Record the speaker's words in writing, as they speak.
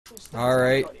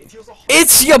Alright.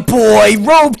 It's your boy,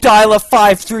 Rope Dialer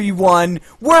 531.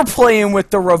 We're playing with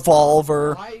the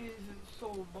revolver. Why is it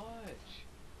so much?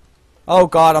 Oh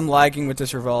god, I'm lagging with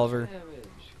this revolver. Damage.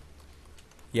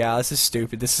 Yeah, this is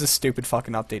stupid. This is a stupid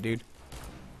fucking update, dude.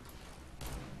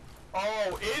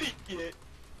 Oh, idiot!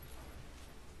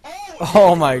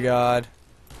 Oh my god.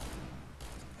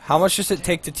 How much does it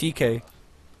take to TK?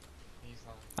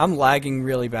 I'm lagging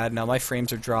really bad now. My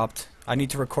frames are dropped. I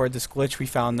need to record this glitch we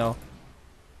found, though.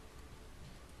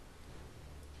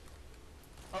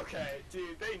 Okay,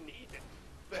 dude, they need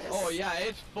this. Oh yeah,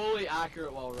 it's fully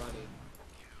accurate while running.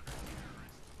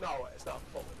 No, it's not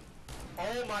fully.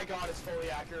 Oh my god, it's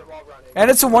fully accurate while running. And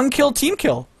it's a one-kill team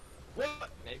kill. What?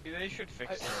 Maybe they should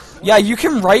fix this. Yeah, you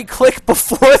can right-click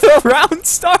before the round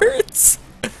starts.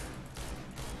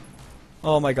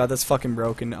 Oh my god, that's fucking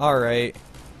broken. Alright.